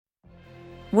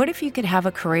What if you could have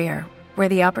a career where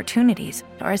the opportunities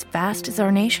are as vast as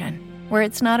our nation, where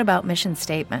it's not about mission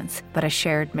statements, but a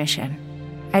shared mission?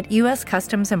 At U.S.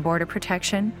 Customs and Border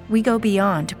Protection, we go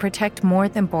beyond to protect more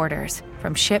than borders.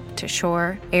 From ship to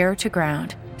shore, air to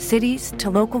ground, cities to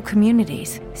local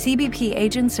communities, CBP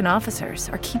agents and officers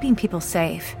are keeping people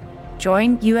safe.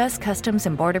 Join U.S. Customs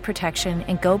and Border Protection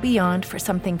and go beyond for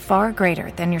something far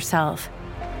greater than yourself.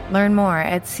 Learn more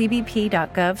at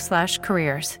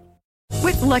cbp.gov/careers.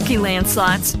 With Lucky Land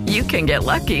Slots, you can get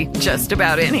lucky just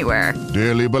about anywhere.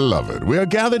 Dearly beloved, we are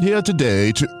gathered here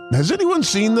today to... Has anyone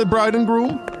seen the bride and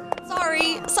groom?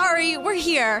 Sorry, we're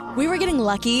here. We were getting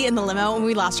lucky in the limo and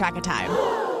we lost track of time.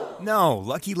 No,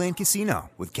 Lucky Land Casino,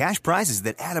 with cash prizes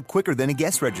that add up quicker than a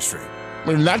guest registry.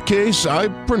 In that case, I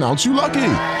pronounce you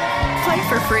lucky. Play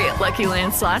for free at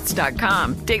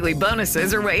LuckyLandSlots.com. Daily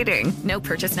bonuses are waiting. No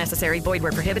purchase necessary. Void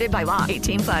where prohibited by law.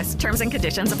 18+. Terms and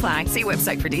conditions apply. See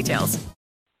website for details.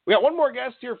 We got one more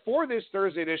guest here for this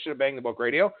Thursday edition of Bang the Book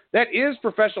Radio. That is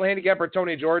professional handicapper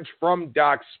Tony George from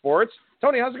Doc Sports.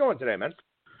 Tony, how's it going today, man?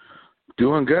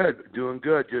 Doing good.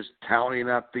 Just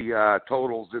tallying up the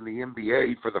totals in the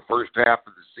NBA for the first half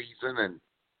of the season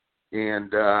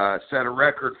and set a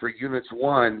record for units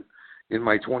won in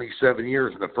my 27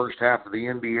 years in the first half of the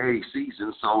NBA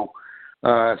season. So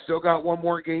still got one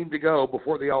more game to go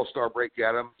before the All-Star break,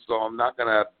 Adam. So I'm not going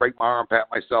to break my arm, pat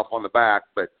myself on the back,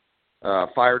 but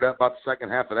fired up about the second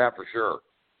half of that for sure.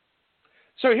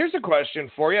 So here's a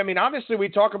question for you. I mean, obviously we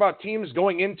talk about teams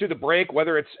going into the break,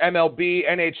 whether it's MLB,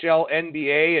 NHL,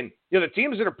 NBA, and the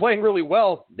teams that are playing really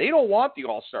well, they don't want the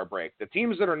All-Star break. The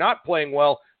teams that are not playing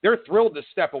well, they're thrilled to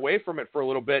step away from it for a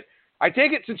little bit. I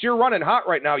take it since you're running hot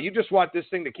right now, you just want this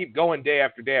thing to keep going day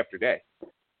after day after day.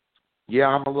 Yeah,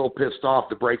 I'm a little pissed off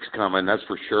the break's coming, that's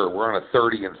for sure. We're on a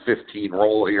 30-15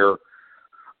 roll here.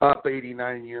 Up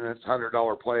 89 units,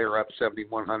 $100 player, up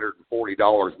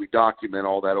 $7,140. We document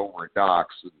all that over at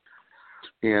Docs.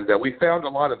 And we found a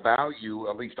lot of value,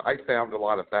 at least I found a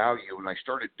lot of value, and I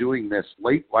started doing this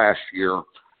late last year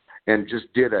and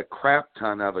just did a crap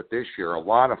ton of it this year. A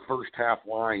lot of first-half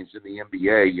lines in the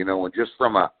NBA, and just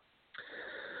from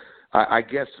I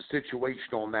guess, a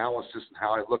situational analysis and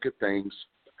how I look at things,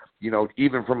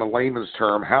 even from a layman's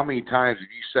term, how many times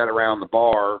have you sat around the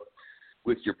bar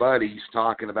with your buddies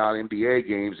talking about NBA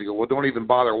games? You go, well, don't even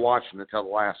bother watching until the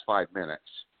last 5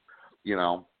 minutes,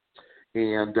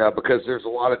 and because there's a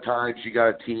lot of times you got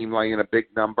a team laying a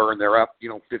big number and they're up,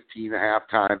 15 at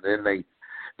halftime, then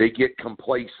they get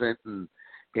complacent and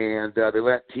they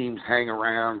let teams hang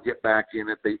around, get back in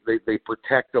it. They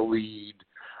protect the lead.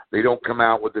 They don't come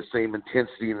out with the same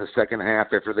intensity in the second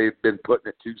half after they've been putting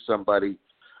it to somebody.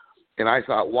 And I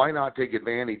thought, why not take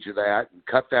advantage of that and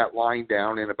cut that line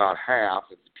down in about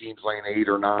half? If the team's laying 8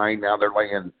 or 9, now they're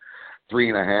laying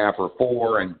 3.5 or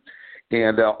 4,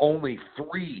 and only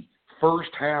 3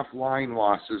 first-half line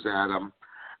losses, Adam,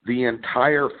 the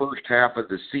entire first half of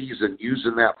the season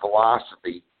using that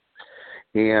philosophy,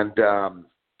 and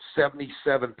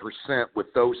 77%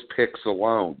 with those picks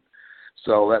alone.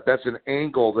 So that's an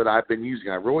angle that I've been using.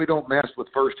 I really don't mess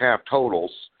with first-half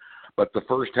totals, but the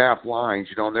first-half lines,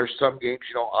 and there's some games,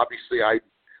 obviously I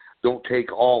don't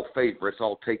take all favorites.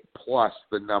 I'll take plus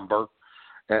the number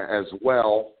as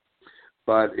well.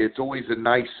 But it's always a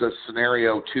nice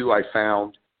scenario, too, I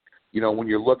found, when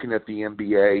you're looking at the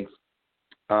NBA,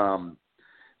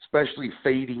 especially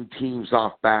fading teams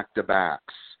off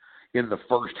back-to-backs in the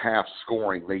first half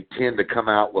scoring. They tend to come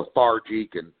out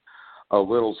lethargic and a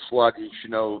little sluggish.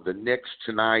 The Knicks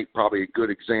tonight, probably a good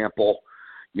example.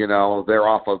 They're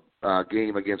off a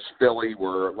game against Philly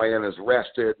where Atlanta's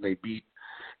rested and they beat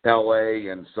L.A.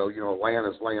 And so,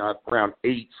 Atlanta's laying around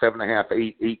 8, 7.5,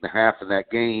 8, 8.5 in that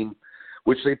game,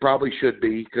 which they probably should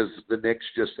be because the Knicks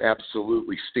just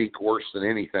absolutely stink worse than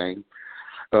anything.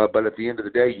 But at the end of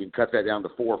the day, you can cut that down to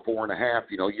 4, 4.5.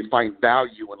 You find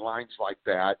value in lines like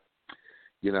that,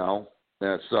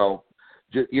 so,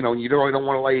 you really don't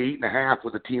want to lay 8.5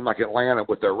 with a team like Atlanta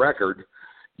with their record,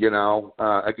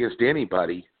 against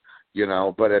anybody,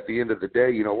 but at the end of the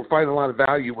day, we're finding a lot of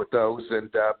value with those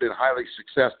and been highly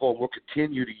successful. We'll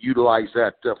continue to utilize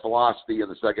that philosophy in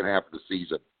the second half of the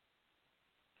season.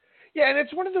 Yeah, and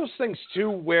it's one of those things, too,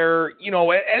 where,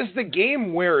 as the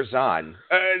game wears on,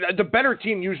 the better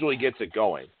team usually gets it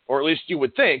going, or at least you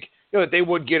would think, that they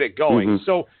would get it going. Mm-hmm.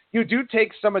 So you do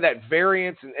take some of that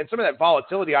variance and some of that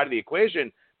volatility out of the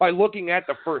equation by looking at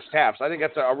the first half. So I think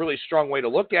that's a really strong way to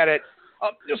look at it.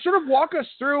 Sort of walk us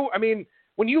through,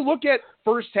 when you look at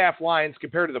first half lines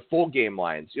compared to the full game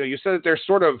lines, you said that they're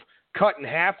sort of cut in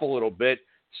half a little bit.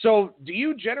 So do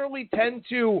you generally tend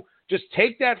to just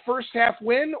take that first half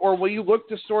win, or will you look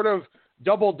to sort of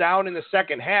double down in the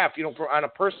second half, on a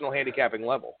personal handicapping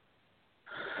level?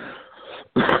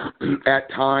 At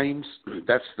times,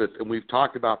 and we've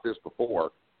talked about this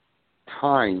before,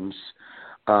 times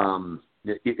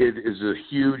it is a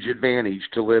huge advantage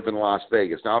to live in Las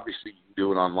Vegas. Now, obviously, you can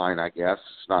do it online, I guess.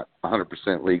 It's not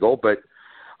 100% legal, but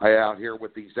out here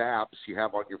with these apps you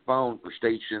have on your phone for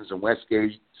stations and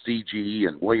Westgate, CG,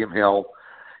 and William Hill,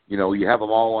 you have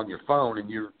them all on your phone, and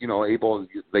you're,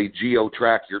 they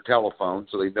geo-track your telephone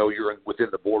so they know you're within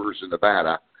the borders of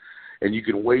Nevada, and you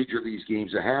can wager these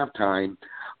games at halftime.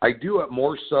 I do it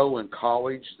more so in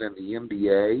college than the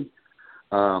NBA,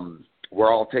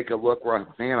 where I'll take a look where I'm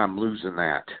losing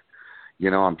that.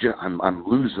 I'm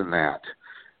losing that.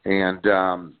 And,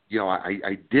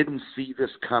 I didn't see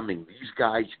this coming. These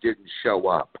guys didn't show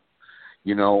up,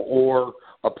 or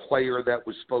a player that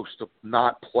was supposed to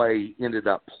not play ended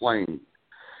up playing,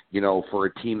 for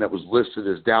a team that was listed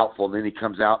as doubtful. And then he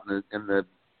comes out and the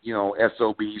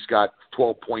SOB's got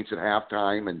 12 points at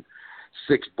halftime and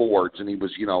 6 boards. And he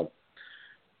was,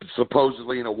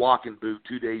 supposedly in a walking boot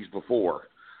 2 days before,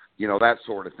 that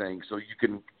sort of thing. So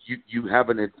you have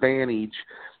an advantage,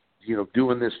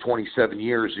 doing this 27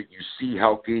 years, that you see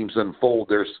how games unfold.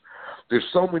 There's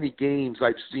so many games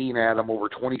I've seen, Adam, over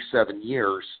 27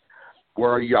 years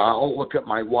where I'll look at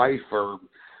my wife or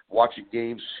watching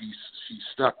games. She's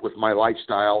stuck with my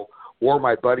lifestyle, or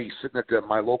my buddy sitting at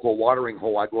my local watering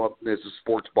hole. I go up, there's a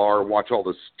sports bar, and watch all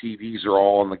the TVs are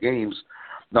all on the games.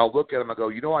 And I'll look at them and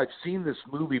go, I've seen this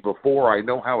movie before. I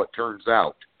know how it turns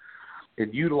out.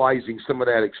 And utilizing some of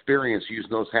that experience,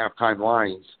 using those halftime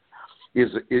lines,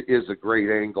 is a great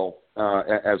angle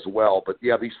as well. But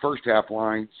yeah, these first half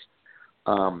lines,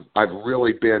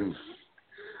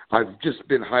 I've just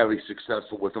been highly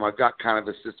successful with them. I've got kind of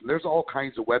a system. There's all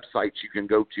kinds of websites you can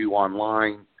go to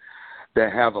online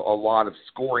that have a lot of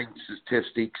scoring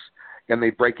statistics, and they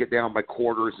break it down by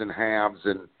quarters and halves.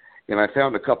 And I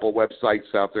found a couple of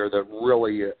websites out there that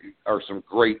really are some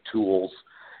great tools,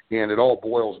 and it all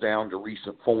boils down to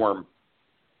recent form.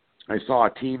 I saw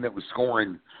a team that was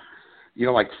scoring,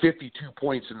 like 52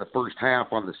 points in the first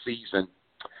half on the season,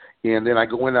 and then I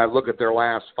go in and I look at their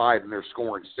last 5, and they're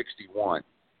scoring 61.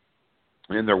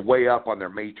 And they're way up on their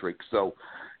matrix. So,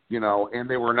 and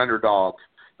they were an underdog.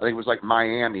 I think it was like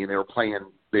Miami, and they were playing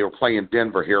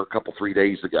Denver here 3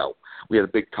 days ago. We had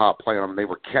a big top play on them. They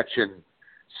were catching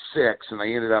 6, and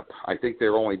they ended up, I think they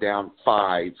were only down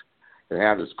 5. It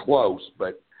had us close,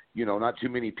 but, not too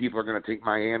many people are going to take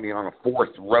Miami on a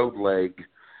fourth leg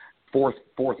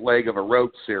of a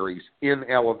road series in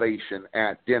elevation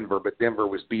at Denver. But Denver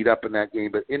was beat up in that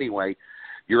game. But anyway,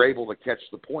 you're able to catch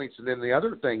the points. And then the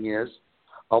other thing is,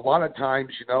 a lot of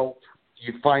times,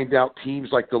 you find out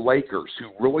teams like the Lakers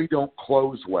who really don't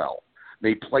close well.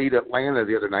 They played Atlanta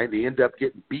the other night. They end up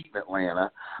getting beaten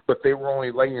Atlanta, but they were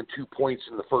only laying 2 points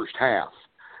in the first half.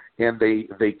 And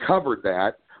they covered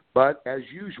that, but as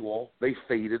usual, they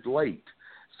faded late.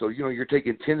 So, you're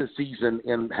taking tendencies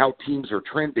and how teams are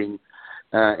trending,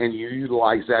 and you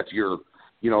utilize that to your,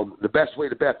 the best way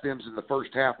to bet them's in the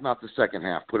first half, not the second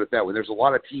half, put it that way. There's a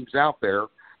lot of teams out there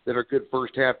that are good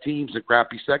first half teams and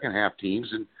crappy second half teams,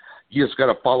 and you just got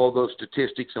to follow those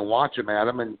statistics and watch them,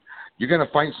 Adam, and you're going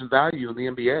to find some value in the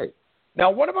NBA.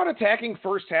 Now, what about attacking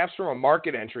first halves from a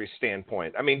market entry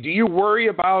standpoint? I mean, do you worry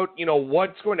about,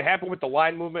 what's going to happen with the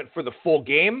line movement for the full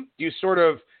game? Do you sort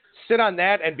of sit on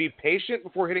that and be patient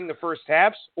before hitting the first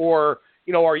halves, or,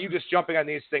 are you just jumping on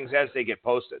these things as they get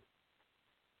posted?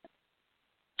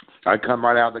 I come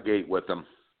right out of the gate with them.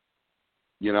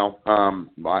 We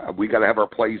got to have our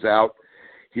plays out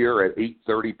here at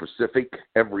 8:30 Pacific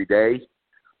every day,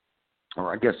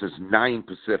 or I guess it's 9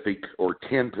 Pacific, or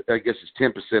 10. I guess it's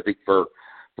 10 Pacific for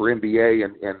NBA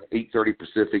and 8:30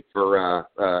 Pacific for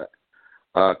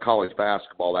college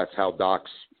basketball. That's how Docs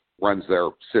runs their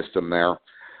system there.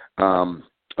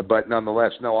 But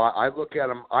nonetheless, no, I look at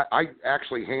them. I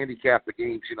actually handicap the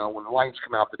games. When the lines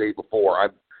come out the day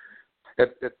before,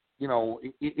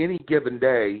 any given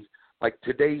day. Like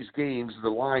today's games, the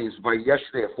lines, by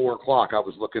yesterday at 4 o'clock, I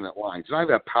was looking at lines. And I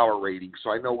have power ratings, so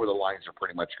I know where the lines are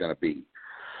pretty much going to be,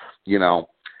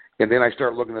 And then I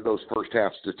start looking at those first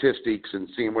half statistics and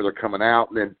seeing where they're coming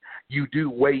out. And then you do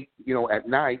wait, at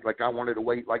night, like I wanted to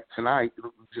wait like tonight,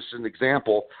 just an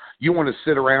example. You want to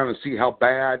sit around and see how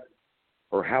bad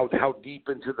or how deep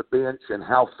into the bench and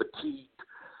how fatigued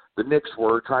the Knicks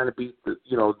were trying to beat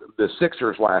the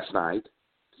Sixers last night.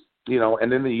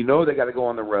 And then they got to go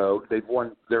on the road. They've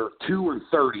won. They're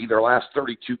 2-30 their last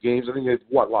 32 games. I think they've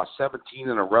lost 17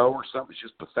 in a row or something. It's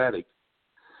just pathetic.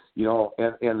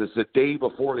 And it's the day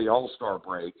before the All-Star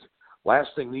break. Last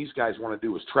thing these guys want to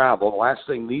do is travel. The last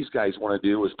thing these guys want to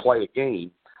do is play a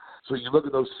game. So you look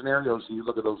at those scenarios and you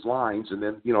look at those lines, and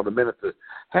then, the minute the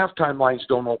halftime lines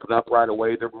don't open up right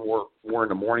away, they're more in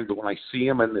the morning. But when I see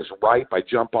them and it's ripe, I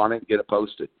jump on it and get it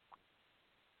posted.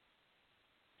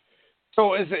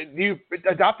 So do you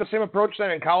adopt the same approach then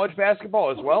in college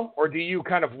basketball as well? Or do you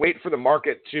kind of wait for the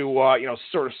market to,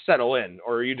 sort of settle in?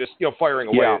 Or are you just, firing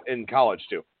away in college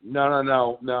too?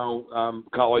 No.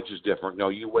 College is different. No,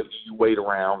 you wait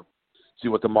around, see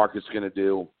what the market's going to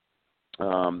do.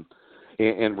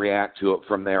 And react to it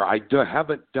from there. I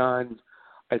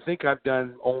think I've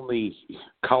done only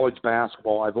college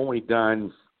basketball. I've only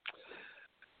done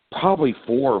probably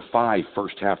 4 or 5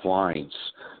 first half lines,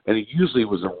 and it usually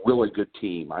was a really good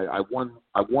team. I won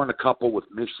a couple with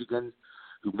Michigan,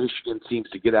 who Michigan seems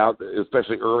to get out,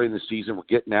 especially early in the season. We're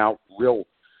getting out real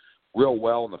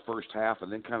well in the first half,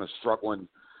 and then kind of struggling.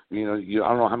 I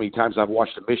don't know how many times I've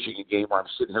watched a Michigan game where I'm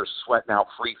sitting here sweating out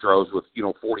free throws with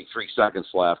 43 seconds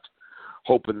left,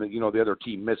 hoping that, the other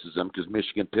team misses them because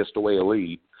Michigan pissed away a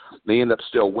lead. They end up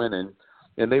still winning,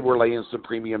 and they were laying some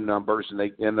premium numbers, and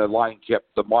the line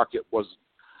the market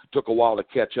took a while to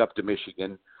catch up to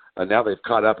Michigan, and now they've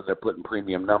caught up and they're putting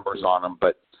premium numbers on them.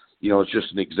 But, it's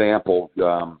just an example.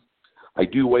 I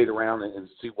do wait around and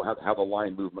see how the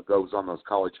line movement goes on those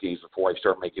college games before I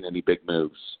start making any big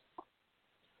moves.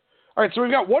 All right, so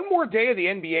we've got one more day of the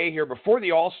NBA here before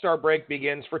the All-Star break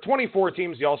begins. For 24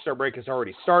 teams, the All-Star break has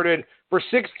already started. For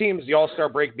 6 teams, the All-Star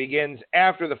break begins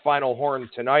after the final horn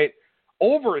tonight.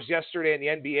 Overs yesterday in the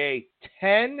NBA,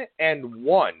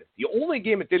 10-1. The only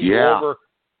game it didn't go over,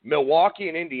 Milwaukee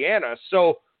and Indiana.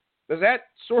 So does that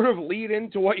sort of lead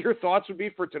into what your thoughts would be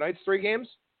for tonight's 3 games?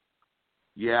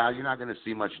 Yeah, you're not going to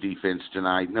see much defense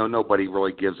tonight. No, nobody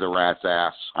really gives a rat's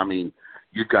ass. I mean,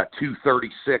 you've got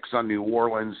 236 on New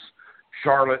Orleans.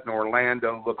 Charlotte and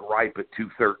Orlando look ripe at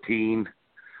 213.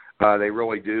 They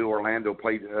really do. Orlando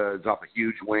is off a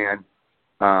huge win.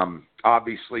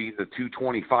 Obviously, the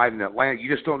 225 in Atlanta. You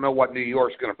just don't know what New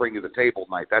York's going to bring to the table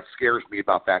tonight. That scares me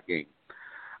about that game.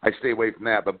 I stay away from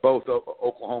that. But both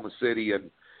Oklahoma City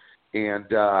and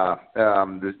the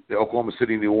Oklahoma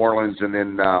City, New Orleans, and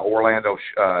then Orlando,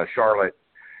 Charlotte.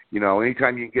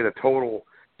 Anytime you can get a total.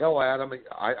 Hell, Adam,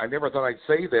 I never thought I'd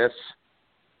say this.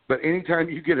 But anytime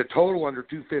you get a total under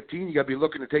 215, you got to be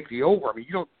looking to take the over. I mean,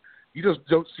 you just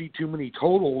don't see too many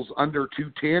totals under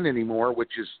 210 anymore,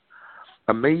 which is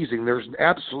amazing. There's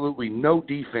absolutely no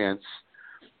defense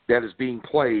that is being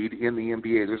played in the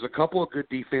NBA. There's a couple of good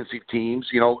defensive teams.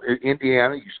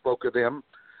 Indiana, you spoke of them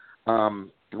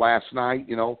last night,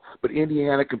 but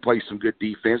Indiana can play some good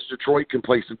defense. Detroit can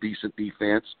play some decent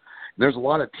defense. And there's a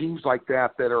lot of teams like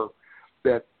that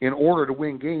that in order to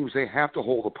win games, they have to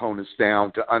hold opponents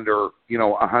down to under,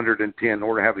 110 in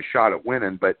order to have a shot at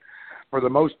winning. But for the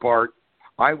most part,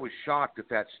 I was shocked at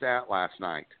that stat last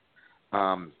night.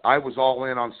 I was all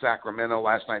in on Sacramento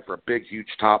last night for a big, huge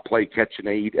top play, catch and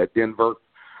aid at Denver.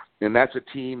 And that's a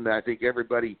team that I think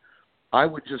I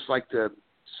would just like to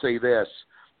say this,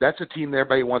 that's a team that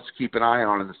everybody wants to keep an eye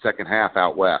on in the second half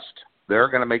out west. They're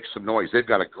going to make some noise. They've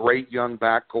got a great young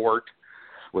backcourt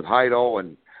with Heidel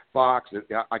and Fox.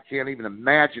 I can't even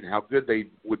imagine how good they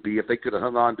would be if they could have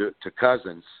hung on to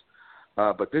Cousins.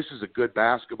 But this is a good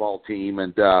basketball team,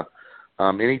 and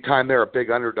anytime they're a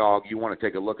big underdog, you want to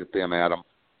take a look at them, Adam.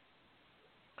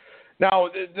 Now,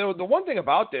 the one thing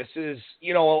about this is,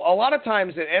 a lot of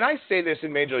times, and I say this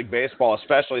in Major League Baseball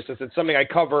especially, since it's something I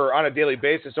cover on a daily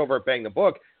basis over at Bang the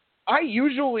Book, I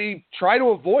usually try to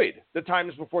avoid the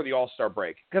times before the All-Star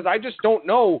break because I just don't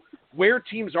know where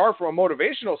teams are from a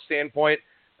motivational standpoint.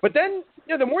 But then,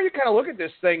 the more you kind of look at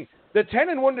this thing, the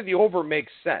 10-1 to the over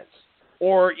makes sense.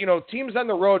 Or, teams on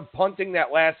the road punting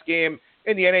that last game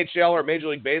in the NHL or Major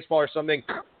League Baseball or something.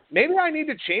 Maybe I need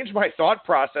to change my thought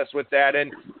process with that.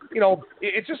 And,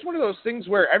 it's just one of those things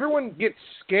where everyone gets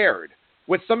scared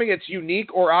with something that's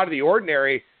unique or out of the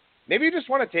ordinary. Maybe you just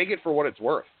want to take it for what it's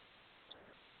worth.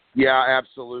 Yeah,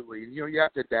 absolutely. You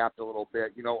have to adapt a little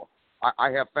bit.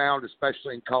 I have found,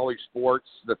 especially in college sports,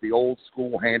 that the old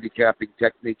school handicapping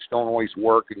techniques don't always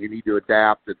work, and you need to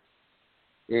adapt.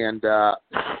 And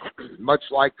much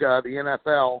like the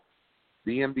NFL,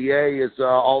 the NBA is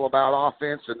all about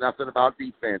offense and nothing about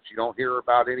defense. You don't hear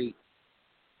about any,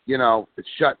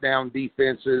 shutdown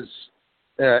defenses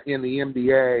in the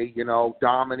NBA,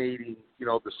 dominating,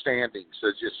 the standings.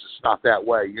 It's just not that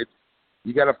way.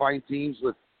 You got to find teams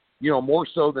with, more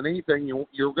so than anything,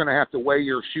 you're going to have to weigh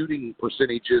your shooting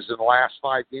percentages in the last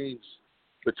 5 games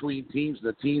between teams.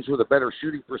 The teams with the better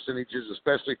shooting percentages,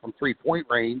 especially from 3-point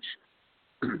range,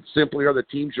 simply are the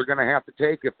teams you're going to have to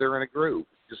take if they're in a groove.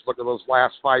 Just look at those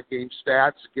last 5 game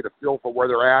stats, get a feel for where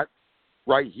they're at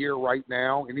right here, right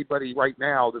now. Anybody right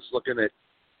now that's looking at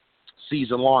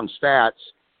season-long stats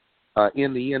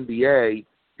in the NBA,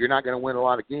 you're not going to win a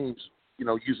lot of games,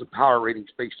 using power ratings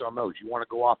based on those. You want to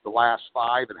go off the last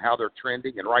 5 and how they're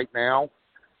trending. And right now,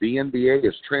 the NBA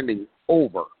is trending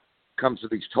over comes to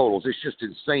these totals. It's just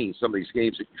insane, some of these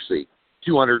games that you see.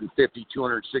 250,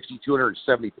 260,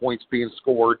 270 points being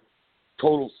scored.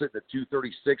 Total sitting at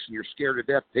 236, and you're scared to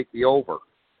death to take the over.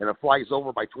 And it flies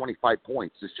over by 25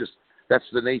 points. It's just, that's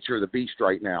the nature of the beast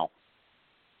right now.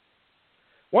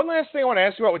 One last thing I want to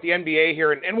ask you about with the NBA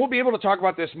here, and we'll be able to talk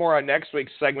about this more on next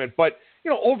week's segment, but,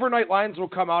 overnight lines will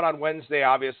come out on Wednesday,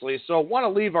 obviously, so I want to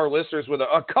leave our listeners with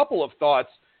a couple of thoughts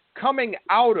coming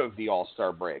out of the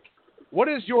All-Star break. What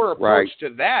is your approach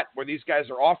to that, where these guys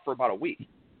are off for about a week?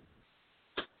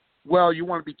 Well, you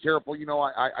want to be careful.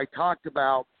 I talked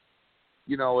about,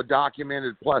 a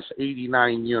documented plus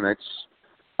 89 units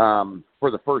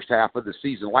for the first half of the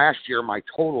season. Last year, my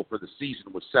total for the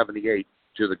season was 78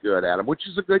 to the good, Adam, which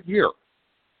is a good year,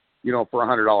 for a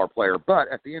 $100 player. But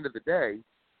at the end of the day,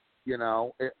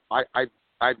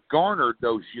 I've garnered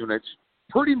those units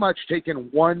pretty much taking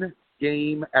one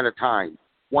game at a time,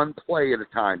 one play at a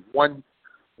time, one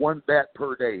bet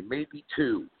per day, maybe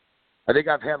 2. I think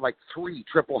I've had like 3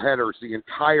 triple headers the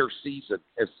entire season,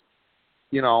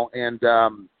 and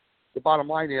the bottom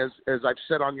line is, as I've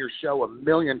said on your show a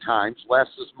million times, less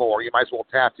is more. You might as well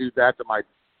tattoo that to my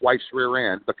wife's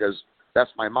rear end, because that's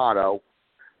my motto.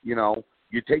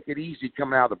 You take it easy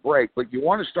coming out of the break, but you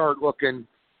want to start looking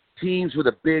teams with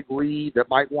a big lead that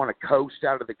might want to coast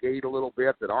out of the gate a little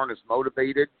bit, that aren't as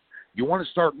motivated. You want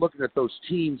to start looking at those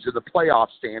teams in the playoff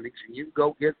standings, and you can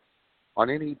go get on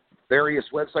any various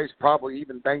websites, probably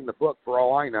even Bang the Book for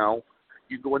all I know.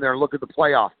 You can go in there and look at the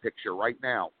playoff picture right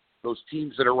now. Those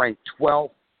teams that are ranked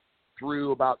 12th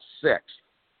through about 6th,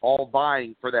 all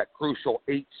vying for that crucial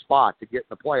 8th spot to get in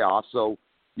the playoffs. So,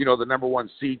 the number 1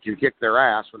 seed can kick their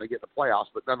ass when they get in the playoffs,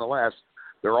 but nonetheless,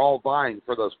 they're all vying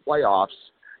for those playoffs.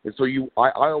 And so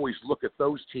I always look at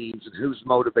those teams and who's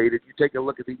motivated. You take a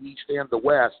look at the East and the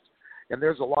West, and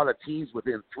there's a lot of teams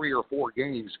within 3 or 4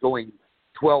 games going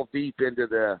 12 deep into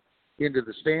the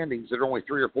standings that are only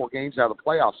 3 or 4 games out of the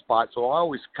playoff spot. So I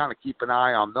always kind of keep an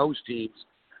eye on those teams,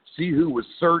 see who was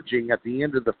surging at the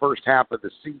end of the first half of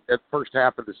the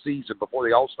season before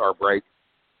the All-Star break,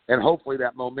 and hopefully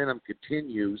that momentum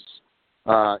continues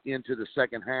into the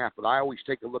second half. But I always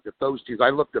take a look at those teams. I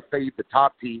look to fade the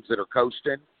top teams that are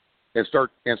coasting, and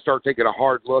start taking a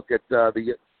hard look at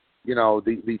the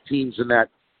teams in that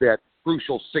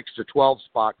crucial 6 to 12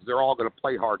 spot, because they're all going to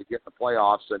play hard to get in the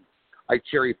playoffs. And I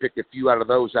cherry pick a few out of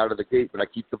those out of the gate, but I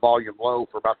keep the volume low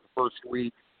for about the first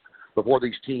week before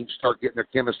these teams start getting their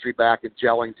chemistry back and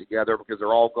gelling together, because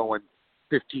they're all going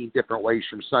 15 different ways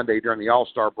from Sunday during the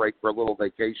All-Star break for a little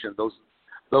vacation. Those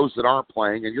that aren't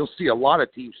playing, and you'll see a lot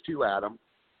of teams too, Adam,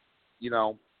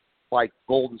 like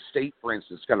Golden State, for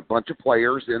instance, got a bunch of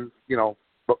players in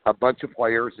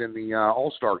the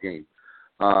All-Star game.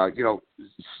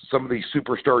 Some of these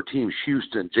superstar teams,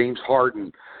 Houston, James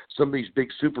Harden, some of these big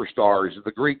superstars,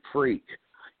 the Greek Freak,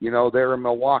 they're in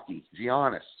Milwaukee,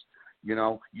 Giannis.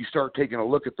 You start taking a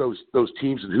look at those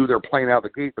teams and who they're playing out of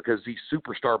the gate, because these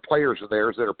superstar players are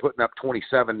theirs that are putting up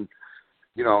 27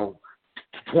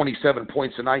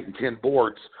 points a night and 10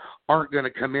 boards aren't going to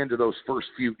come into those first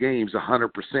few games 100%,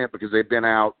 because they've been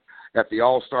out at the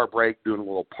All-Star break doing a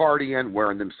little partying,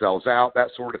 wearing themselves out,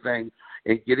 that sort of thing,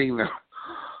 and getting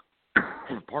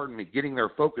their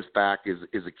focus back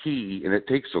is a key, and it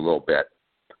takes a little bit.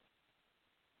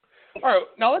 All right,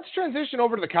 now let's transition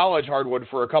over to the college hardwood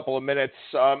for a couple of minutes.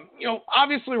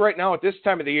 Obviously right now at this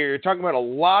time of the year, you're talking about a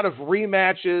lot of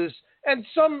rematches and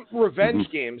some revenge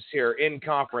games here in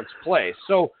conference play.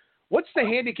 So what's the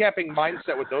handicapping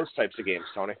mindset with those types of games,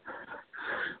 Tony?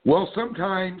 Well,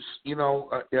 sometimes,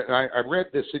 I read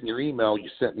this in your email you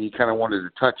sent me. You kind of wanted to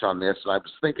touch on this, and I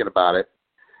was thinking about it.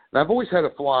 And I've always had a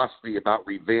philosophy about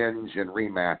revenge and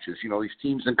rematches. These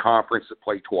teams in conference that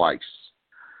play twice,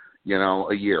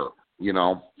 a year,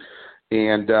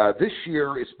 And this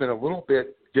year it's been a little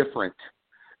bit different.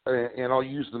 And I'll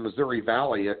use the Missouri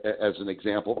Valley as an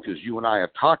example, because you and I have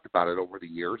talked about it over the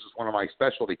years. It's one of my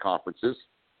specialty conferences.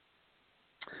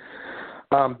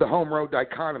 The home road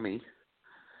dichotomy,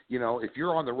 if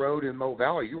you're on the road in Mo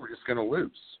Valley, you were just going to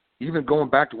lose. Even going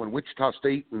back to when Wichita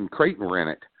State and Creighton were in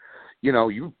it.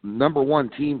 You number 1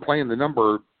 team playing the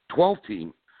number 12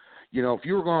 team. If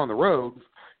you were going on the road,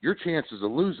 your chances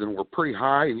of losing were pretty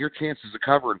high, and your chances of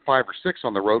covering 5 or 6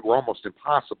 on the road were almost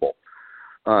impossible.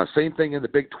 Same thing in the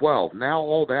Big 12. Now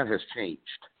all that has changed.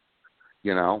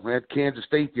 You know, I had Kansas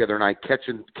State the other night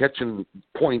catching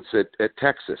points at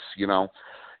Texas, you know.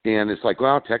 And it's like,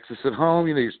 well, Texas at home,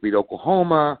 you know, they just beat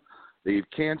Oklahoma. They have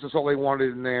Kansas all they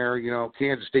wanted in there. You know,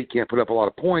 Kansas State can't put up a lot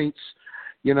of points,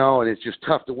 you know, and it's just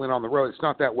tough to win on the road. It's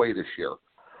not that way this year.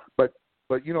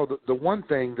 But you know, the one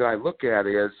thing that I look at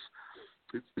is,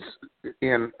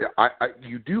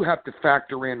 you do have to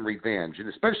factor in revenge, and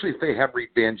especially if they have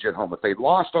revenge at home. If they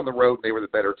lost on the road and they were the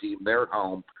better team, they're at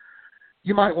home,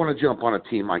 you might want to jump on a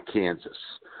team like Kansas.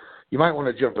 You might want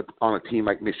to jump on a team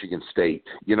like Michigan State.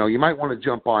 You know, you might want to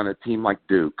jump on a team like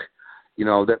Duke, you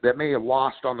know, that may have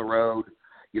lost on the road.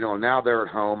 You know, now they're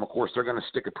at home. Of course, they're going to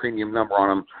stick a premium number on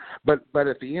them. But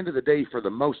at the end of the day, for the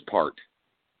most part,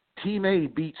 Team A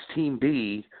beats Team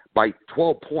B by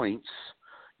 12 points,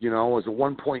 you know, as a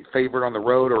 1-point favorite on the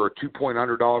road or a 2-point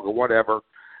underdog or whatever.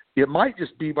 It might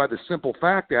just be by the simple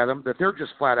fact, Adam, that they're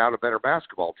just flat out a better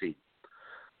basketball team.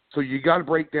 So you got to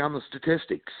break down the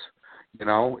statistics, you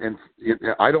know, and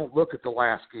I don't look at the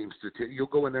last game statistics. You'll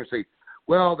go in there and say,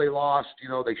 well, they lost, you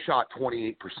know, they shot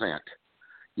 28%.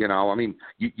 You know, I mean,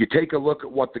 you take a look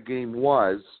at what the game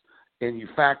was, and you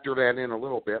factor that in a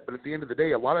little bit. But at the end of the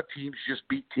day, a lot of teams just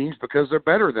beat teams because they're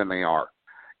better than they are.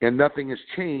 And nothing has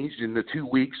changed in the 2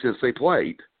 weeks since they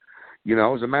played. You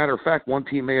know, as a matter of fact, one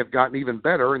team may have gotten even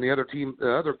better, and the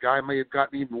other guy may have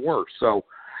gotten even worse. So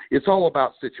it's all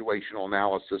about situational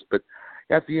analysis. But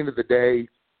at the end of the day,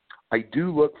 I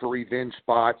do look for revenge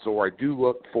spots, or I do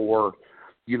look for,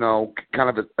 you know, kind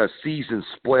of a season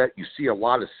split. You see a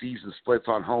lot of season splits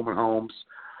on home and homes.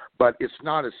 But it's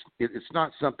not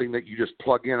something that you just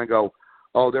plug in and go,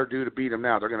 oh, they're due to beat them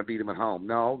now. They're going to beat them at home.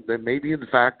 No, then maybe the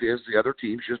fact is the other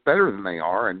team's just better than they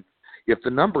are. And if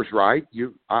the number's right,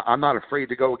 I'm not afraid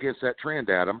to go against that trend,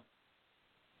 Adam.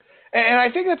 And I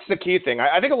think that's the key thing.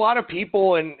 I think a lot of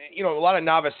people and, you know, a lot of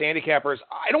novice handicappers,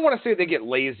 I don't want to say they get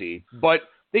lazy, but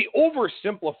they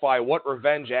oversimplify what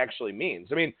revenge actually means.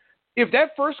 I mean, if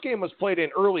that first game was played in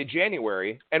early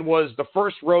January and was the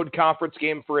first road conference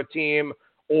game for a team,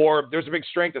 or there's a big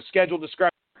strength of schedule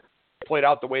discrepancy played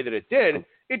out the way that it did,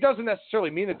 it doesn't necessarily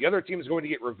mean that the other team is going to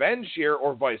get revenge here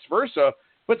or vice versa,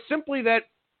 but simply that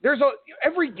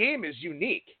every game is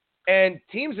unique. And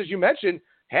teams, as you mentioned,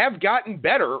 have gotten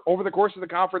better over the course of the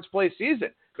conference play season.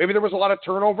 Maybe there was a lot of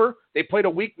turnover. They played a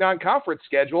weak non-conference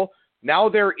schedule. Now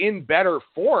they're in better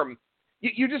form.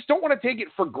 You just don't want to take it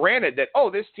for granted that, oh,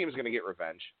 this team's going to get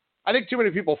revenge. I think too many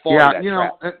people fall into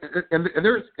that trap.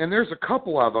 And there's a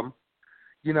couple of them,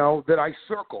 you know, that I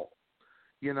circle,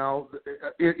 you know,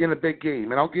 in a big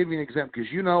game. And I'll give you an example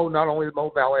because, you know, not only the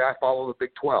Mo Valley, I follow the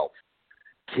Big 12.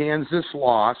 Kansas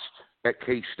lost at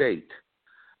K-State.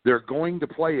 They're going to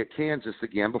play at Kansas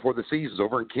again before the season's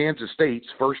over. And Kansas State's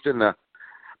first in the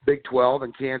Big 12,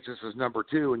 and Kansas is number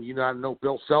 2. And you know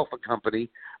Bill Self and company,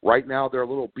 right now they're a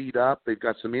little beat up. They've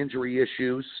got some injury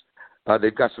issues.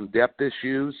 They've got some depth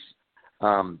issues.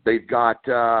 They've got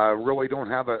really don't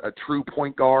have a true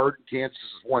point guard. Kansas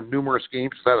has won numerous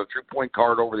games without a true point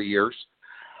guard over the years.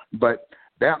 But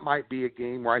that might be a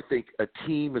game where I think a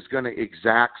team is going to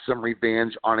exact some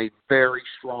revenge on a very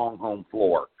strong home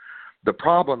floor. The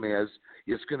problem is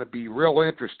it's going to be real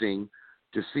interesting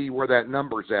to see where that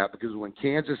number's at, because when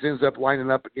Kansas ends up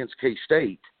lining up against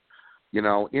K-State, you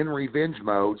know, in revenge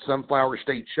mode, Sunflower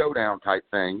State showdown type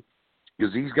thing,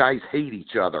 because these guys hate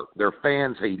each other. Their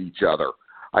fans hate each other.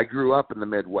 I grew up in the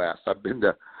Midwest. I've been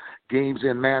to games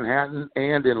in Manhattan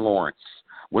and in Lawrence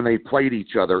when they played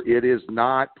each other. It is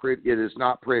not pretty. It is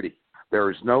not pretty.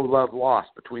 There is no love lost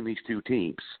between these two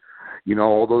teams. You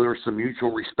know, although there's some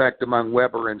mutual respect among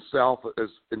Weber and Self as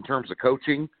in terms of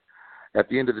coaching, at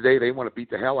the end of the day, they want to beat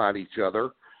the hell out of each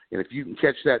other. And if you can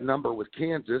catch that number with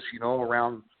Kansas, you know,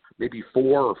 around maybe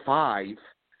 4 or 5,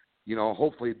 you know,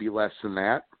 hopefully it'd be less than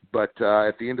that. But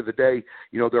at the end of the day,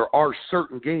 you know, there are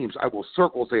certain games I will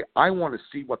circle and say, I want to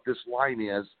see what this line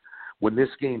is when this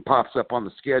game pops up on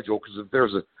the schedule, because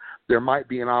if there might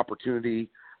be an opportunity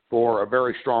for a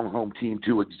very strong home team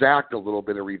to exact a little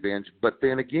bit of revenge. But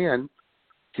then again,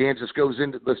 Kansas goes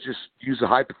into, let's just use a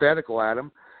hypothetical,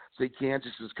 Adam. Say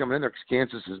Kansas is coming in there because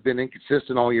Kansas has been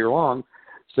inconsistent all year long.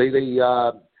 Say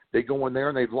they go in there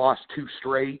and they've lost 2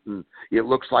 straight, and it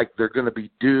looks like they're going to be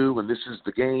due, and this is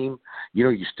the game. You know,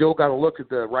 you still got to look at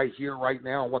the right here, right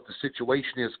now, and what the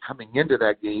situation is coming into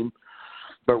that game.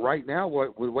 But right now,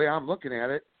 the way I'm looking at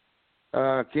it,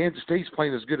 Kansas State's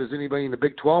playing as good as anybody in the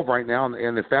Big 12 right now,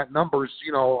 and if that number's,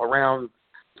 you know, around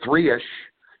 3-ish,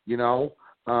 you know,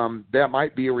 that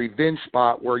might be a revenge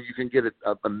spot where you can get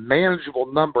a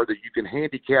manageable number that you can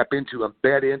handicap into and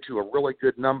bet into a really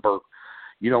good number,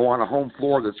 you know, on a home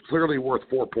floor that's clearly worth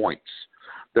 4 points.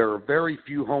 There are very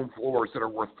few home floors that are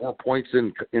worth 4 points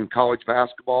in college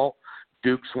basketball.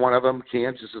 Duke's one of them.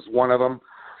 Kansas is one of them.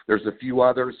 There's a few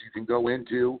others you can go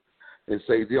into and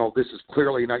say, this is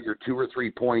clearly not your 2 or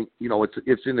 3 point.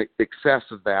 It's in excess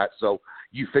of that. So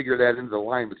you figure that into the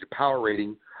line with your power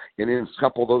rating, and in a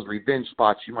couple of those revenge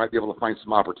spots, you might be able to find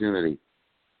some opportunity.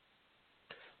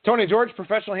 Tony George,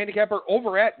 professional handicapper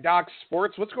over at Docs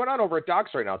Sports. What's going on over at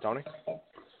Docs right now, Tony?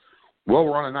 Well,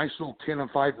 we're on a nice little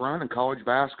 10-5 run in college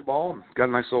basketball. Got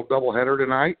a nice little doubleheader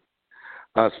tonight.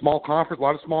 Small conference, a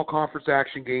lot of small conference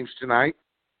action games tonight.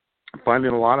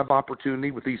 Finding a lot of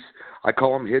opportunity with these, I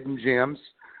call them hidden gems.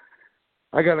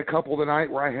 I got a couple tonight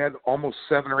where I had almost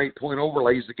 7 or 8 point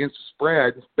overlays against the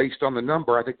spread based on the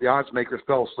number. I think the odds makers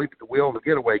fell asleep at the wheel in the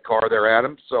getaway car there,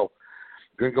 Adam. So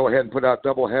we're going to go ahead and put out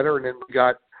doubleheader, and then we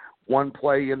got one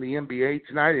play in the NBA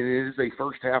tonight, and it is a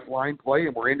first-half line play,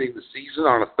 and we're ending the season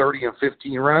on a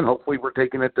 30-15 run. Hopefully we're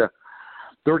taking it to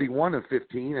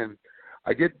 31-15, and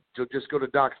I did just go to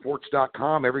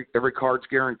DocSports.com. Every card's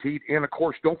guaranteed. And, of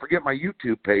course, don't forget my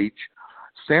YouTube page.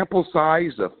 Sample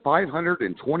size of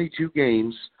 522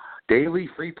 games, daily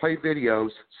free play videos,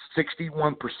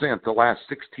 61% the last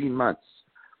 16 months.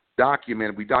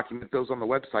 Documented. We document those on the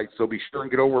website, so be sure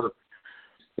and get over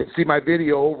and see my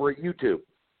video over at YouTube.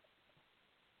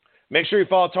 Make sure you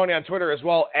follow Tony on Twitter as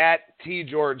well, at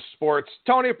TGeorgeSports.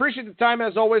 Tony, appreciate the time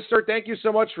as always, sir. Thank you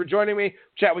so much for joining me.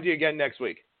 Chat with you again next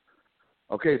week.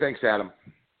 Okay, thanks, Adam.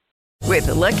 With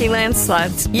the Lucky Land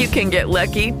Slots, you can get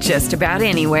lucky just about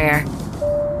anywhere.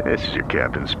 This is your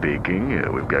captain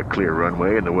speaking. We've got clear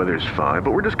runway and the weather's fine,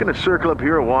 but we're just going to circle up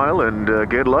here a while and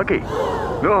get lucky.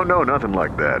 No, nothing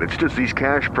like that. It's just these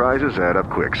cash prizes add up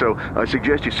quick. So I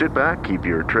suggest you sit back, keep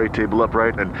your tray table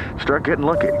upright, and start getting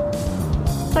lucky.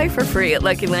 Play for free at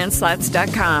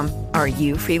LuckyLandSlots.com. Are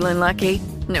you feeling lucky?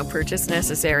 No purchase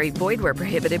necessary. Void where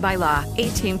prohibited by law.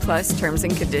 18+ terms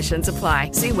and conditions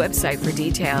apply. See website for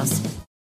details.